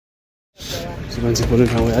मान्छे बोल्ने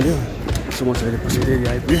ठाउँ आइहाल्यो सो म चाहिँ अहिले पछि फेरि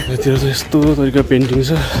आइपुगेँ यतिर चाहिँ यस्तो तरिका पेन्टिङ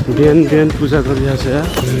छ बिहान बिहान पूजा गरिरहेको छ यार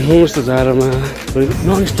म यस्तो जाडोमा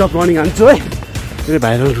नन स्टप रनिङ हान्छु है मेरो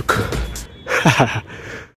भाइरल रुख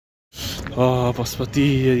पशुपति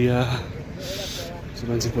एरिया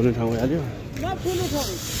मान्छे बोल्ने ठाउँ आइहाल्यो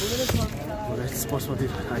पशुपति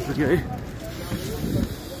आइपुग्यो है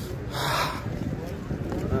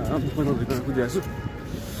भित्र कुदिरहेको छु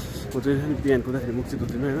म चाहिँ बिहान कुद्दाखेरि मुख चाहिँ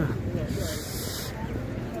धुँदिनँ होइन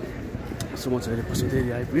सो म चाहिँ अहिले पछि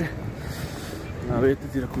फेरि आइपुगेँ अब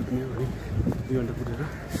यतातिर कुद्ने भने 2 घन्टा कुदेर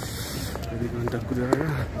 2 घन्टा कुदेर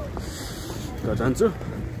घर जान्छु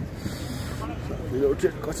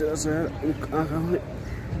उठेर कचेर छ आँखामा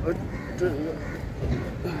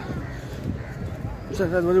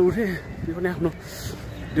सात बजे उठेँ त्यो पनि आफ्नो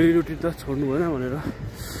डेली रुटिन त छोड्नु भएन भनेर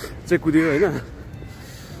चाहिँ कुदेँ होइन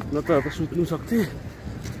न त अब सुत्नु सक्थेँ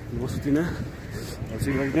म सुतिनँ हल्सी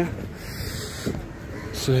गरिनँ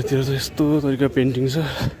सो यतिर चाहिँ यस्तो तरिका पेन्टिङ छ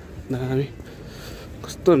दामी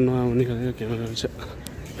कस्तो नआउ निकालेर क्यामेरा छ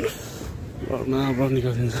बर्न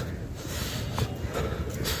निकालिदिन्छ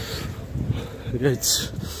गाइज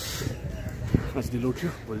आज ढिलो उठ्यो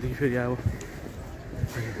भोलिदेखि फेरि अब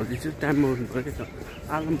भोलि चाहिँ टाइममा उठ्नु पऱ्यो क्या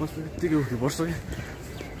आलाम बस्नु बित्तिकै उठ्नुपर्छ क्या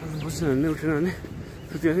आलाम बस्नु भने उठेन भने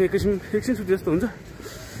सुति भने एकछिन सुति जस्तो हुन्छ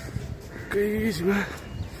एकैछिनमा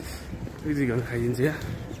 2 घन्टा खाइदिन्छ या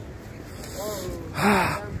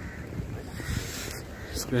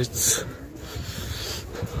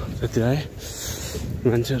त्यति आएँ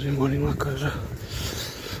मान्छेहरू मर्निङ वाक गरेर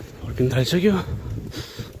फर्किन थालिसक्यो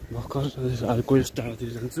भर्खर अब कोइलास डाँडातिर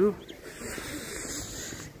जान्छु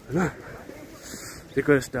होइन त्यो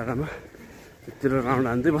कोइलास डाँडामा त्यतिर राउन्ड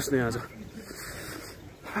हान्दै बस्ने आज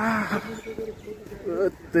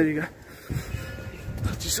तरिका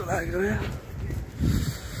चिसो लागेको यहाँ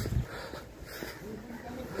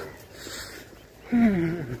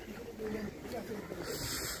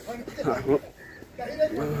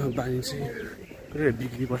बानी चाहिँ पुरै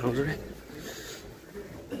बिक्री पठाउँछ क्या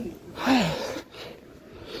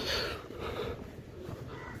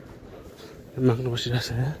माग्नु बसिरहेको छ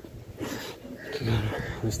यहाँ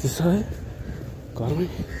यस्तै छ है घरमै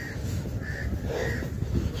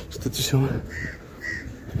यस्तो चिसोमा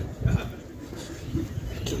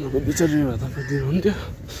बिचारी भए त दिनुहुन्थ्यो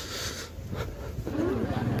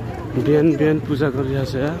बिहान बिहान पूजा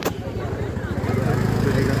गरिरहेको छ यहाँ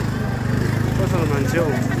कस्तो मान्छे हौ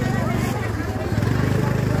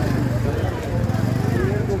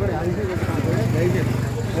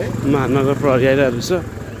महानगर प्रहरी आइरहेको छ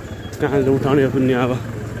कहाँले उठाउने पनि अब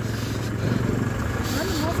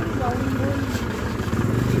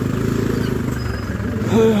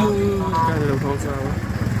कहाँनिर उठाउँछ अब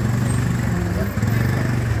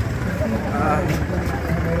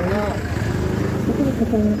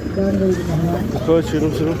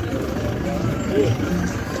छिरौँ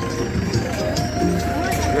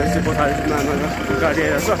पछाडि गाडी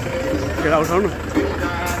आइरहेको छ खेला उठाउनु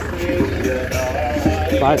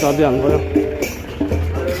भाइ चढ्दै हाल्नु पऱ्यो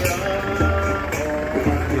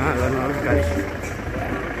गाडी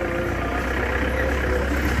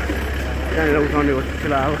त्यहाँनिर उठाउने हो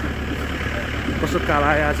खेला अब कस्तो काला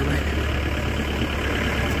आयो आज भाइ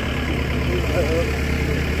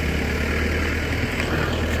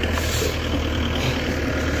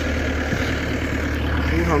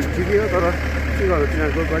उठाउनु ठिकै हो तर के गर्नु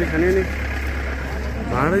तिनीहरूको गाडी खाने नि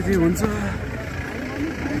भाडै चाहिँ हुन्छ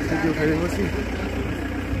त्यो खानेपछि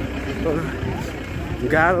तर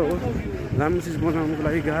गाह्रो हो राम्रो चिज बनाउनुको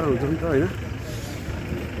लागि गाह्रो हुन्छ नि त होइन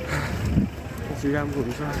राम्रो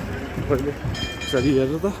हुन्छ कहिले यसरी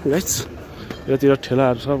हेरेर त गाइस यतातिर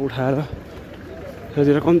ठेलाहरू सब उठाएर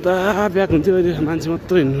यतातिर कम्ता ब्याग हुन्थ्यो अहिले मान्छे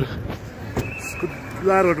मात्रै हिँड्नु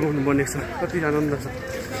खुल्ला रोड गर्नु बनेको छ कति आनन्द छ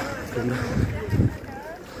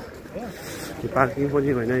यो पार्किङ पनि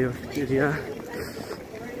होइन यो एरिया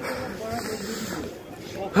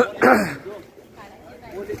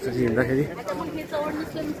हिँड्दाखेरि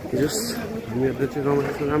जस हामीहरूले चाहिँ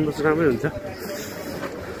रमाइलो राम्रो चाहिँ राम्रै हुन्छ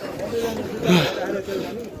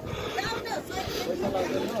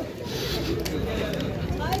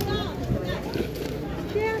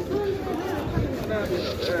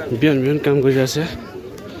बिहान बिहान काम गरिरहेछ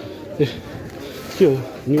के हो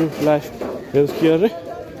न्यू लाइफ हेल्थ केयर रे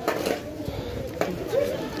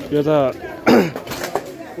यो त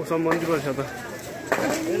सम्बन्धी पर्छ त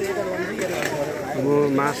अब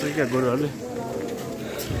मासु क्या गोरुहरू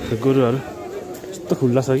यस्तो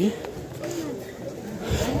खुल्ला छ कि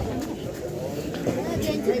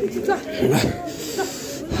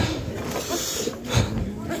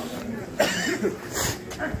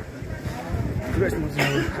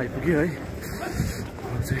आइपुग्यो है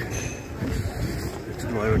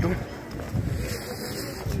भयो बाटो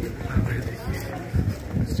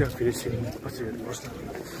just finishing पछि हेर्नुपर्छ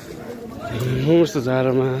यस्तो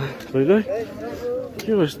जाडोमा होइन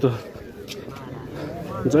के हो यस्तो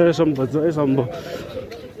जय शम्भो म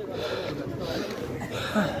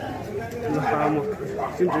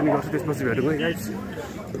एकछिन ट्रेनिङ गर्छु त्यसपछि भेटौँ है गाइस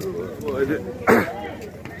अहिले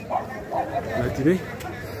यति नै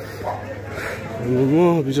म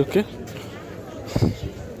बिजोक के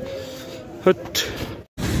हट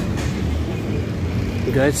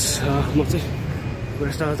गाइस म चाहिँ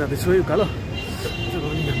रेस्टुरेन्ट जाँदैछु है उकालो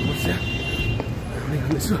रनिङ हान्नुपर्छ रनिङ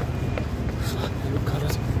हान्दैछु उकालो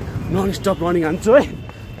नन स्टप रनिङ हान्छु है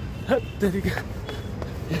त्यहाँदेखि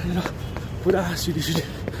यहाँनिर पुरा सिडी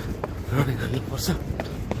रनिङ हान्नुपर्छ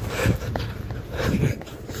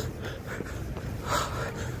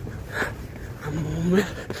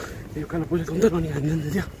यो उकालो पहिलेको त रनिङ हान्दैन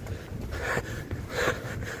थियो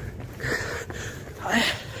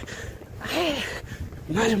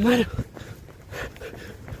मार्यो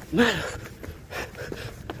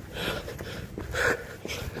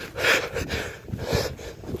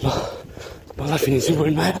ल बल्ल फिनिसिङ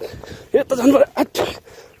पोइन्टमा आयो यता जानु पर्यो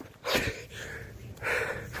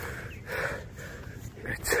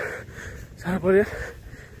साह्रो पर्यो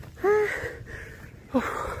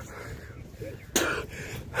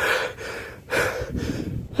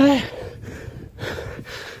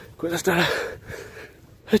कैलाश डाँडा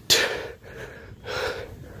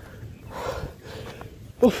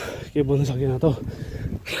के बोल्न सकेन त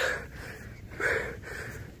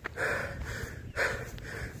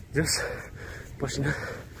जस पसिना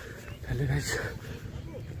फाल्यो गाइस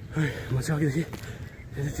म चाहिँ अघिदेखि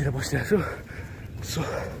यतातिर बसिरहेको छु सो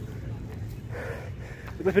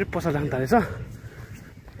यता फेरि पसल जानु थालेछ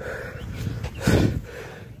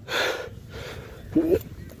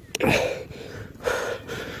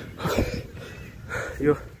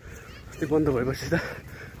यो अस्ति बन्द भएपछि त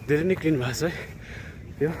धेरै नै क्लिन भएको छ है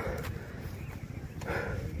यो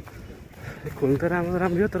खोल्नु त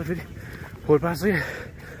राम्रो हो तर फेरि फोहोर पार्छ क्या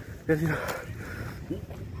त्यहाँतिर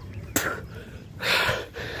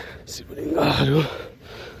शिवलिङ्गहरू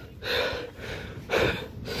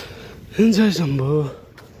जय शम्भो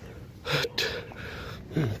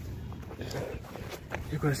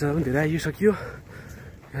यो कलेज पनि धेरै आइसक्यो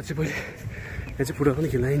यहाँ चाहिँ फुटबल पनि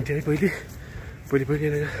खेल्न आइन्थ्यो है पहिले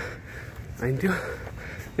यहाँनिर आइन्थ्यो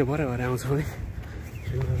यो भरे आउँछ है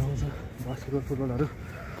खेल्नुहरू आउँछ बास्केटबल फुटबलहरू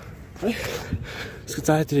है यसको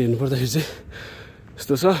चारैतिर हेर्नु पर्दाखेरि चाहिँ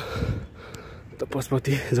यस्तो छ त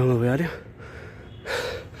पशुपति जङ्गल भइहाल्यो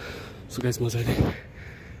सो गाइस म चाहिँ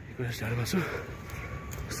अहिले टाढोमा छु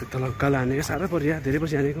यस्तो तल उकालो हानेको साह्रो पऱ्यो धेरै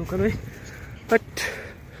पछि हानेको उकालो है बट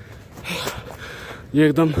यो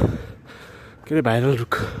एकदम के अरे भाइरल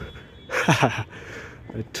रुख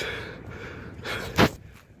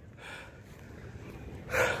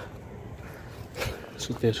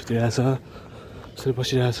सुतिरहेको छ यसरी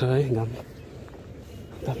बसिरहेको छ है घाम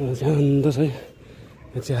ताप्न जाँदो छ है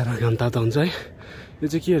यो चाहिँ आएर घाम तातो हुन्छ है यो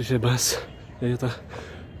चाहिँ के रहेछ बाँस यो त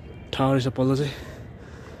ठाउँ रहेछ पल्लो चाहिँ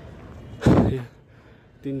यो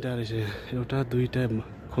तिनवटा रहेछ एउटा दुईवटा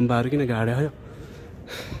खम्बाहरू किन गाड्यो है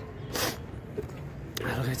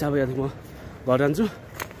चाहिँ अब यहाँदेखि म घर जान्छु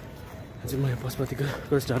अझै म यहाँ पशुपतिको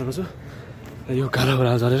कलेज टाढोमा छु यो कालो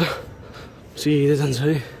घोडा झरेर सिधै जान्छ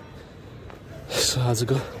है सो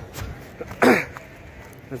आजको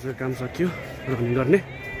काम सकियो रनिङ गर्ने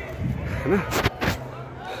होइन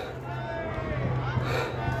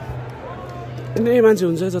यिनै मान्छे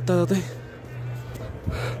हुन्छ जताततै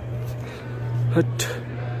हट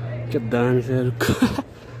के दामी छ रुख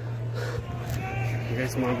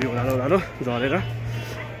गाइसमा अब ओह्रालो झरेर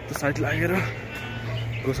त्यो साइड लागेर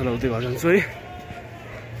गोसला उतै घर जान्छु है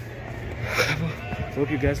अब hope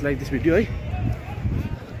you guys like this video है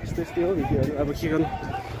यस्तै हो भिडियोहरू अब के गर्नु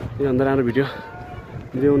योभन्दा राम्रो भिडियो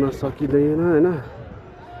ल्याउन सकिँदैन होइन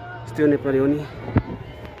यस्तै हो नेपाली हो नि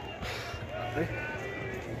है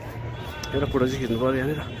एउटा फोटो चाहिँ खिच्नु पऱ्यो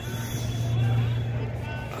यहाँनिर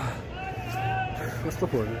कस्तो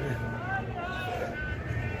फोटो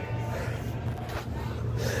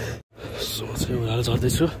सो चाहिँ उनीहरू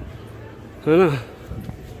झर्दैछु होइन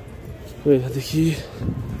यहाँदेखि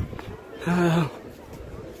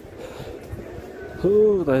हो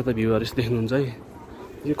यता भ्यूहरू यस्तो देख्नुहुन्छ है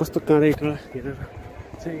यो कस्तो काँडै हेरेर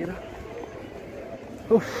चाहिँ हेर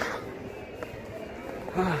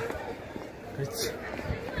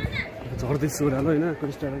झर्दैछु ओह्रालो होइन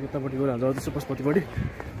कलेज यतापट्टि ओह्रालो झर्दैछु पशुपतिपट्टि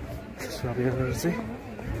अब यहाँबाट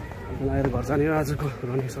चाहिँ आएर घर जाने हो आजको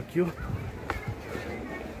रनिङ सकियो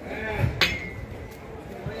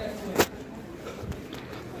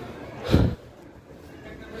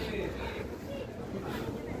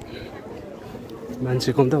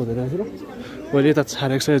मान्छे कम त हुँदैन रहेछ पहिले यता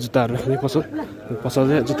छारेको छ जुत्ताहरू राख्ने पसल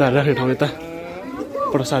चाहिँ जुत्ताहरू राख्ने ठाउँ यता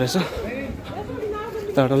पट सारेछ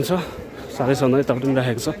यताबाट पनि छ साह्रै छ यताबाट पनि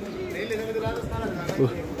राखेको छ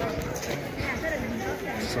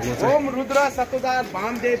ओम रुद्र सतुदार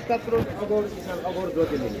वामदेव तत्रो अगोर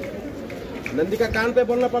ज्योतिर्लिंग नंदी का कान पे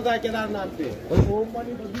बोलना पड़ता है केदारनाथ पे ओम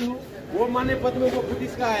माने पद्म को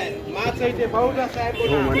बुद्धिस्ट का है माँ सहित बहुजा साहेब को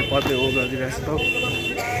ओम माने पद्म ओम गरिरहेको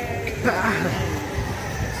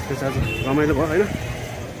छ आज रमाइलो भयो होइन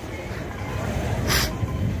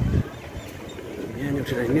बिहान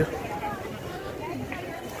उठेर हिँड्यो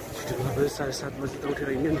 7:30 बजी त उठेर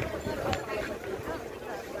हिँड्यो नि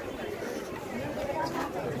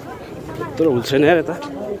तर हुल छैन यार यता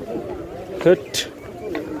खट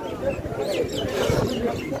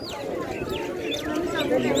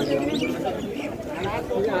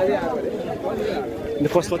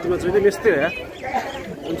पशुपतिमा जहिले यस्तै हो यार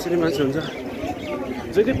मान्छे मान्छे हुन्छ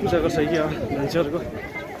जहिले पूजा गर्छ कि मान्छेहरूको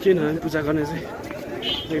किन पूजा गर्ने चाहिँ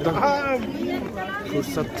एकदम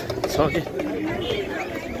फुर्सद छ कि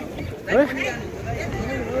है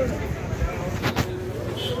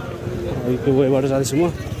वेबाट जाँदैछु म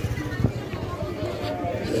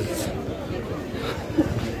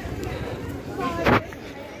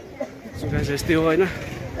यस्तै हो होइन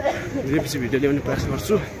पछि भिडियो ल्याउने प्रयास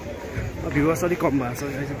गर्छु भ्युवर्स अलिक कम भएको छ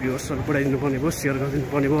चाहिँ भ्युवर्सहरू बढाइदिनु पर्ने भयो सेयर गरिदिनु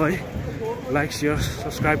पर्ने भयो है लाइक सेयर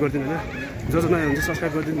सब्सक्राइब गरिदिनु होइन जो नयाँ हुन्छ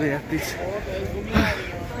सब्सक्राइब गरिदिनु या प्लिज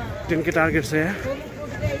 10K टार्गेट छ यहाँ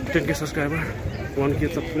 10K सब्सक्राइबर 1K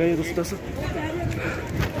त पुरै जस्तो छ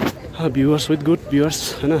भ्युवर्स विथ गुड भ्युवर्स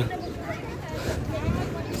होइन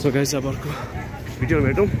सो गाइस अब अर्को भिडियोमा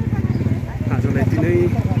भेटौँ आजलाई यति नै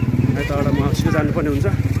यताबाट म छिटो जानुपर्ने हुन्छ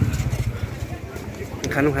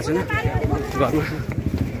खानु खाएको छैन घरमा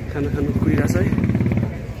खाना खानु कुरिरहेको छ है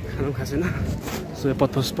खानु खाएको छैन सो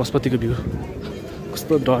पशुपतिको भ्यू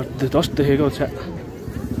कस्तो डस्ट देखेको छ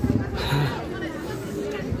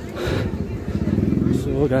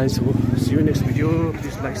सो गाइस हो C you next video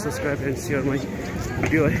please like subscribe and share my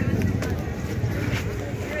video है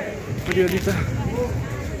अलिअलि त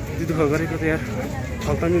दुःख गरेको त यार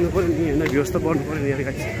फल्ता मिल्नु पऱ्यो नि होइन व्यवस्था बढ्नु पऱ्यो नि यार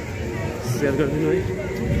गाइस सेयर गरिदिनु है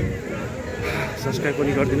सब्सक्राइब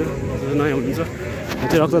पनि गरिदिनु जो नयाँ हुनुहुन्छ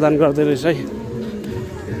त्यो रक्तदान गर्दै रहेछ है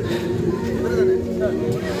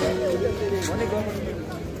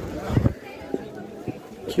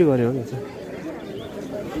के गर्यो भने चाहिँ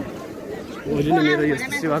मैले नि मेरो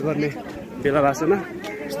यस्तो सेवा गर्ने बेला भएको छैन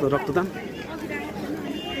यस्तो रक्तदान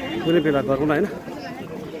कुनै बेला गरौँला होइन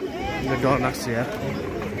डर लाग्छ यार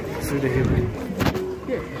सुदेख्यो भने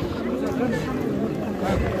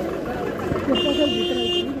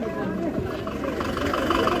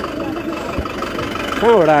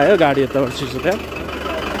कहाँबाट आयो गाडी यताबाट चिसो त्यहाँ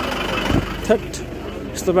थट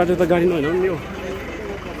यस्तो बाटो त गाडी नहोइन नि हो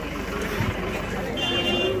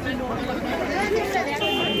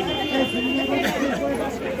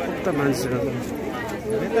कता मान्छेहरू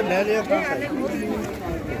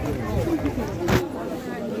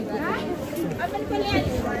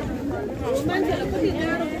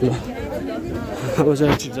ल अब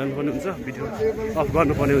चाहिँ छिट जानुपर्ने हुन्छ भिडियो अफ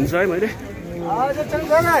गर्नुपर्ने हुन्छ है मैले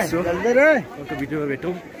अर्को भिडियोमा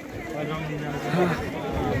भेटौँ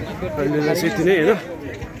अहिलेलाई चाहिँ यति नै होइन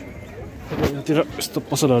यतातिर यस्तो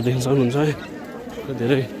पसलहरू देख्न सक्नुहुन्छ है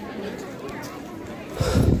धेरै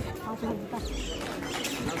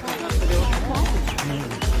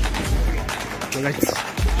बाई